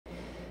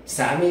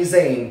Sami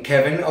Zayn,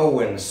 Kevin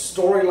Owens,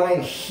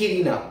 storyline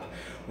heating up.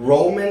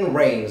 Roman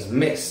Reigns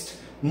missed.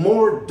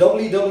 More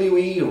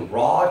WWE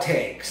Raw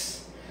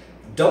takes.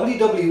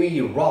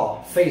 WWE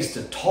Raw faced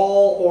a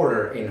tall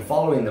order in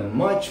following the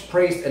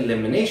much-praised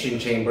Elimination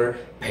Chamber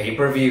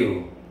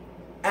pay-per-view.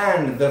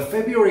 And the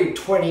February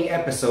 20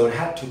 episode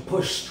had to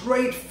push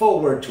straight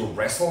forward to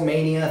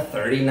WrestleMania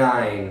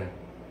 39.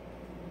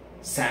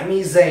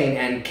 Sami Zayn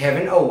and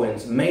Kevin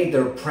Owens made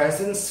their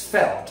presence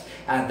felt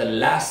at the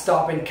last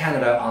stop in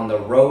Canada on the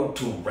road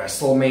to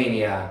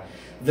WrestleMania.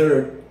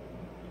 Their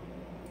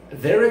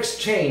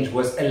exchange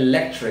was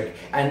electric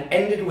and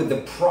ended with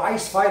the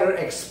prizefighter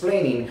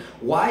explaining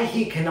why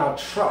he cannot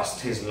trust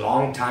his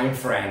longtime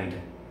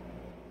friend.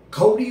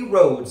 Cody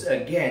Rhodes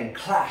again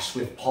clashed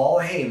with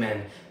Paul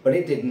Heyman, but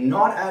it did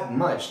not add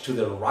much to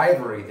the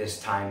rivalry this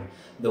time.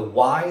 The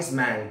wise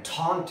man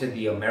taunted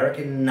the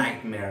American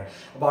Nightmare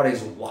about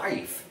his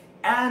wife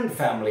and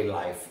family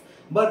life,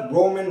 but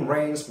Roman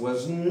Reigns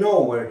was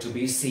nowhere to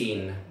be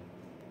seen.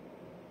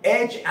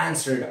 Edge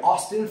answered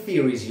Austin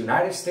Theory's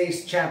United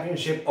States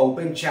Championship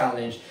Open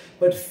Challenge,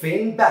 but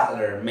Finn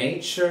Balor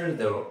made sure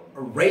the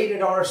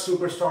rated R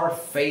superstar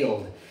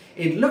failed.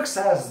 It looks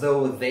as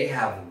though they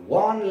have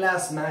one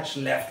last match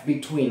left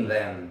between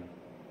them.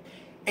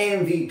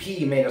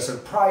 MVP made a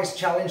surprise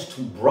challenge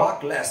to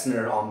Brock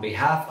Lesnar on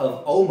behalf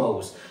of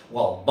Omos,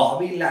 while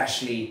Bobby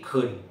Lashley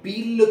could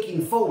be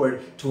looking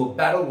forward to a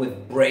battle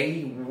with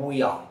Bray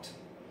Wyatt.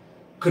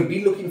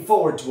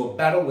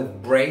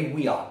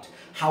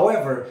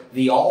 However,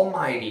 the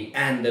Almighty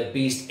and the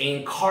Beast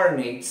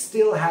Incarnate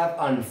still have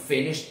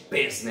unfinished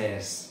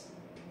business.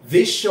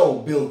 This show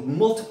built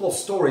multiple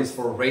stories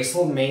for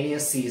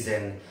WrestleMania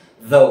season,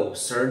 though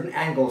certain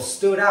angles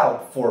stood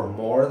out far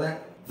more than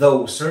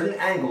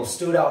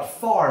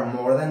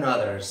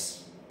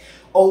others.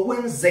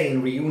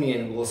 Owens-Zayn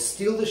reunion will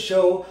steal the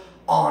show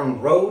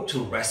on road to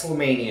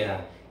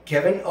WrestleMania.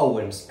 Kevin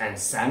Owens and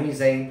Sami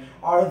Zayn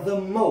are the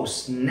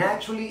most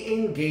naturally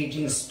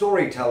engaging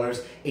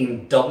storytellers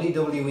in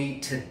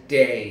WWE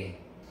today.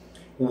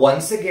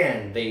 Once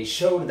again, they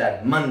showed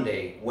that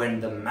Monday when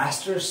the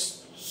Master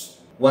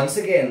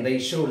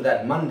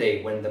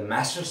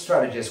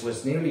Strategist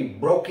was nearly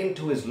broken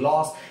to his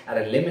loss at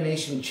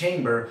Elimination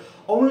Chamber,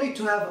 only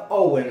to have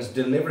Owens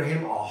deliver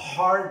him a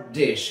hard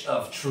dish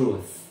of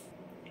truth.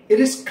 It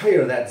is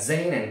clear that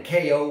Zayn and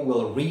KO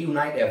will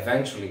reunite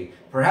eventually,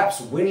 perhaps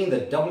winning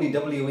the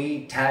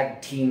WWE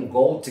Tag Team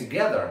Gold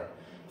together.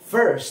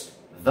 First,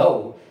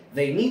 though,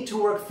 they need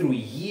to work through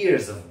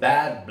years of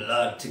bad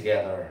blood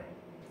together.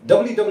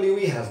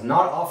 WWE has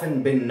not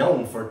often been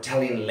known for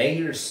telling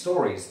layered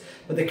stories,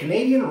 but the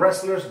Canadian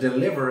wrestlers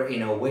deliver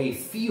in a way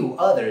few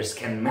others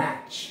can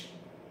match.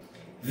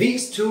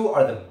 These two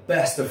are the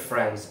best of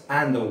friends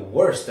and the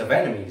worst of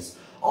enemies,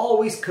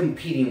 always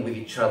competing with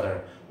each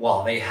other.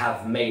 While they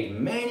have made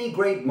many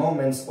great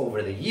moments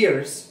over the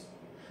years,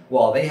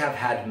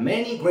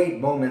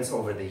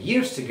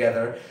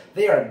 together,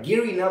 they are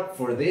gearing up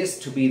for this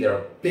to be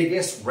their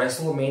biggest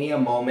WrestleMania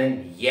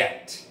moment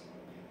yet.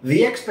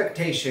 The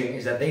expectation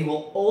is that they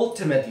will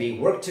ultimately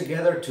work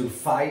together to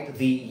fight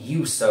the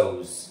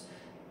Usos.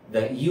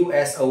 The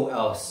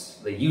Usos.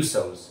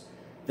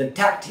 The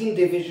tag team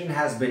division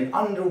has been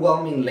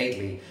underwhelming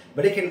lately,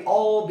 but it can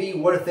all be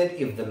worth it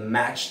if the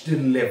match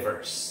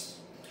delivers.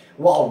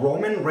 While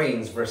Roman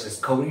Reigns vs.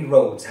 Cody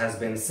Rhodes has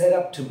been set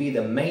up to be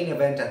the main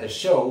event of the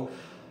show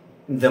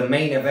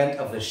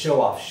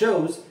off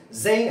shows,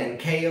 Zayn and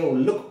KO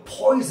look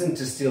poised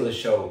to steal the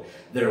show.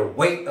 Their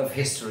weight of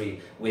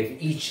history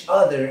with each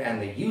other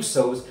and the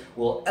Usos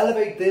will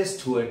elevate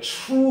this to a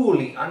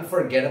truly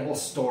unforgettable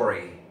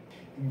story.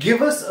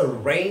 Give us a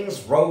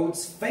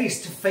Reigns-Rhodes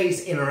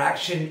face-to-face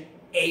interaction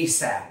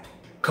ASAP.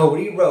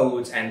 Cody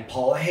Rhodes and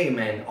Paul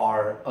Heyman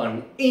are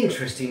an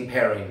interesting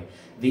pairing.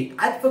 The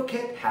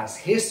Advocate has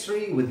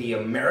history with the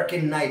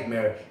American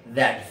Nightmare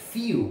that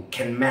few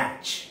can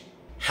match.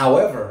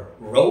 However,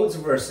 Rhodes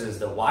versus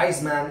the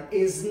Wise Man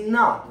is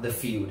not the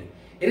feud.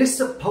 It is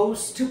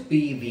supposed to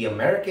be the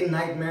American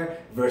Nightmare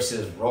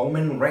versus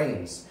Roman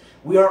Reigns.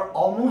 We are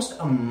almost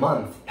a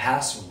month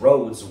past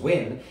Rhodes'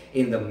 win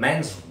in the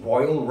Men's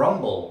Royal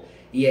Rumble,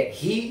 yet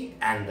he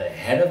and the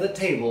head of the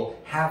table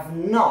have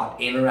not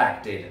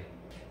interacted.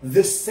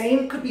 The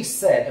same could be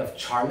said of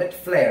Charlotte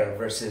Flair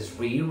versus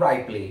Rhea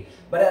Ripley,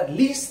 but at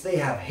least they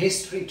have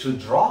history to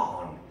draw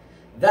on.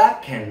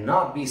 That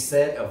cannot be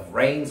said of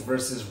Reigns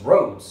versus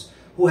Rhodes,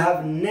 who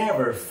have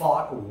never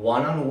fought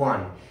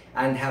one-on-one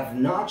and have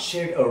not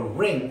shared a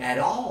ring at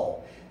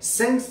all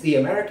since the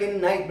American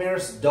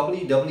Nightmare's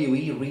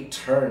WWE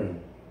return.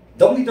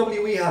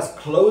 WWE has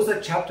closed a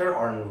chapter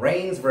on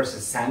Reigns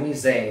versus Sami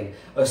Zayn,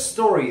 a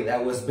story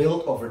that was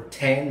built over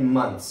 10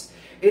 months.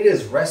 It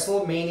is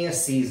WrestleMania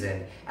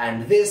season,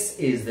 and this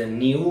is the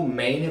new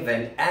main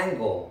event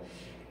angle.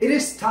 It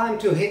is time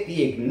to hit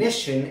the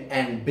ignition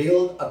and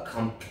build a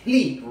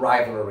complete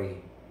rivalry.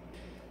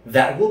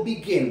 That will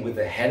begin with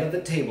the head of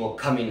the table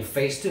coming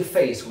face to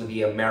face with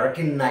the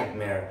American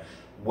Nightmare,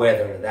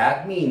 whether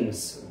that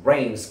means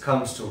Reigns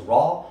comes to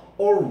Raw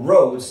or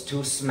roads to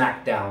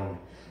SmackDown.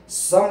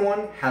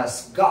 Someone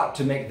has got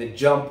to make the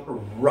jump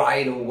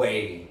right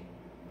away.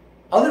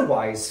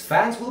 Otherwise,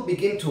 fans will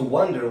begin to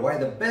wonder why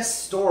the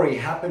best story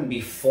happened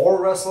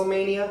before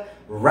WrestleMania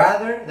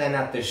rather than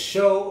at the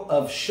show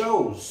of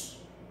shows.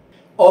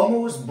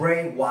 Almost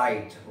Bray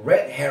Wyatt,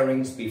 red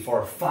herrings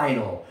before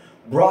final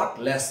Brock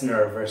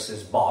Lesnar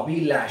vs.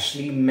 Bobby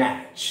Lashley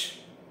match.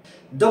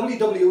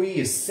 WWE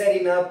is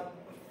setting up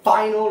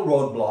final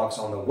roadblocks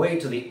on the way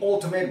to the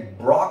ultimate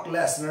Brock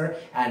Lesnar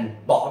and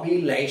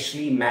Bobby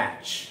Lashley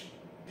match.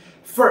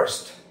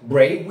 First,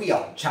 Bray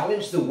Wyatt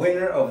challenged the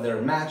winner of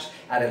their match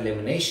at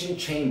Elimination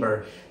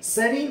Chamber,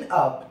 setting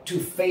up to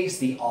face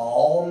the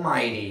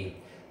Almighty.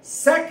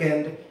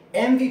 Second,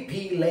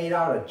 MVP laid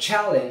out a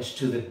challenge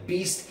to the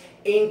Beast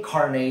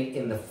incarnate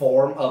in the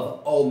form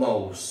of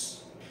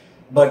Omos.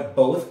 But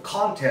both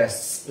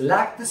contests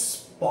lacked the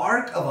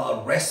spark of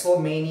a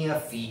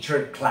WrestleMania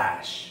featured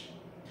clash.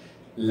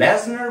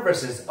 Lesnar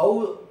vs.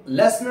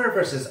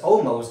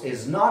 Omos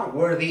is not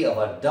worthy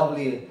of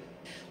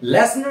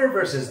Lesnar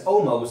vs.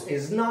 Omos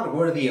is not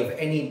worthy of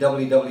any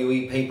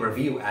WWE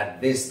pay-per-view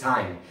at this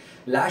time.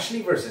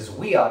 Lashley vs.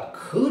 Wyatt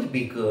could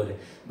be good,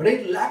 but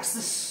it lacks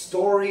the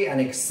story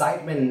and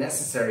excitement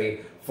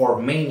necessary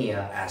for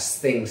Mania as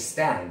things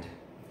stand.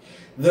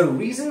 The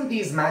reason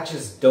these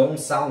matches don't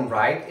sound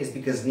right is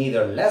because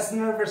neither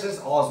Lesnar vs.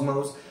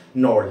 Omos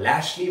nor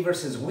Lashley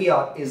vs.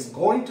 Wyatt is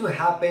going to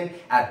happen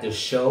at the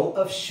show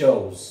of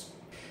shows.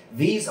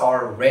 These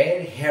are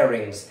red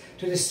herrings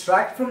to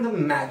distract from the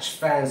match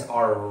fans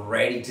are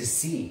ready to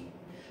see.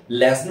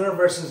 Lesnar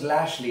vs.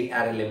 Lashley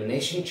at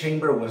Elimination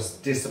Chamber was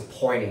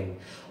disappointing,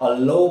 a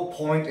low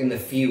point in the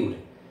feud.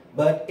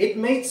 But it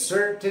made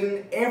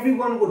certain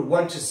everyone would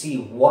want to see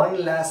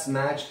one last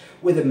match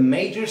with a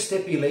major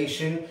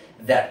stipulation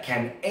that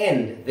can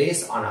end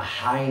this on a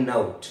high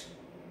note.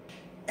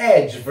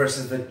 Edge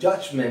vs. the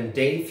Judgment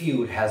Day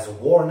feud has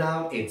worn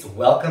out its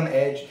welcome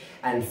edge,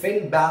 and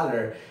Finn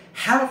Balor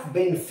have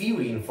been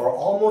feuding for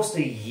almost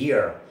a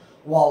year.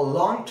 While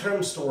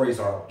long-term stories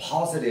are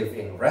positive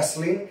in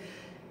wrestling,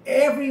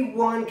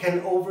 everyone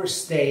can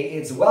overstay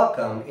its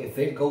welcome if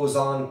it goes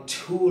on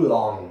too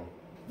long.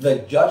 The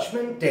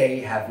Judgment Day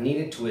have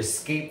needed to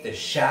escape the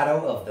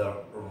shadow of the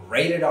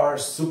rated R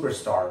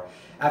superstar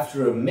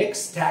after a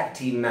mixed tag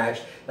team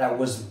match that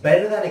was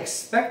better than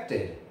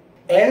expected.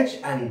 Edge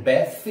and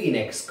Beth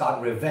Phoenix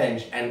got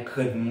revenge and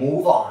could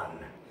move on.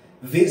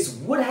 This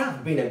would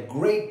have been a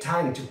great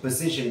time to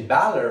position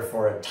Balor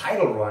for a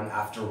title run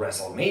after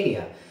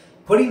WrestleMania,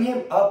 putting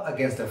him up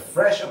against a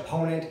fresh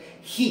opponent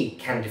he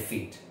can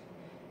defeat.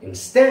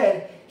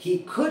 Instead, he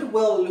could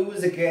well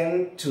lose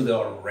again to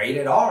the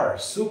rated R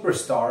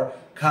superstar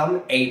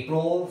come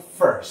April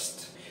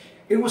 1st.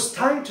 It was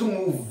time to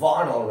move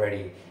on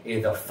already.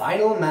 If the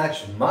final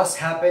match must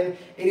happen,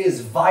 it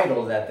is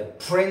vital that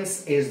the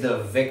Prince is the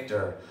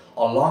victor,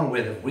 along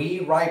with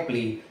Rhea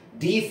Ripley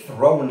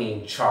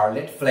dethroning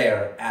Charlotte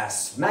Flair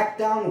as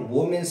SmackDown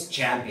Women's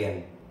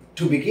Champion,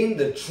 to begin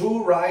the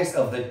true rise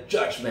of the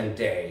Judgment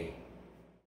Day.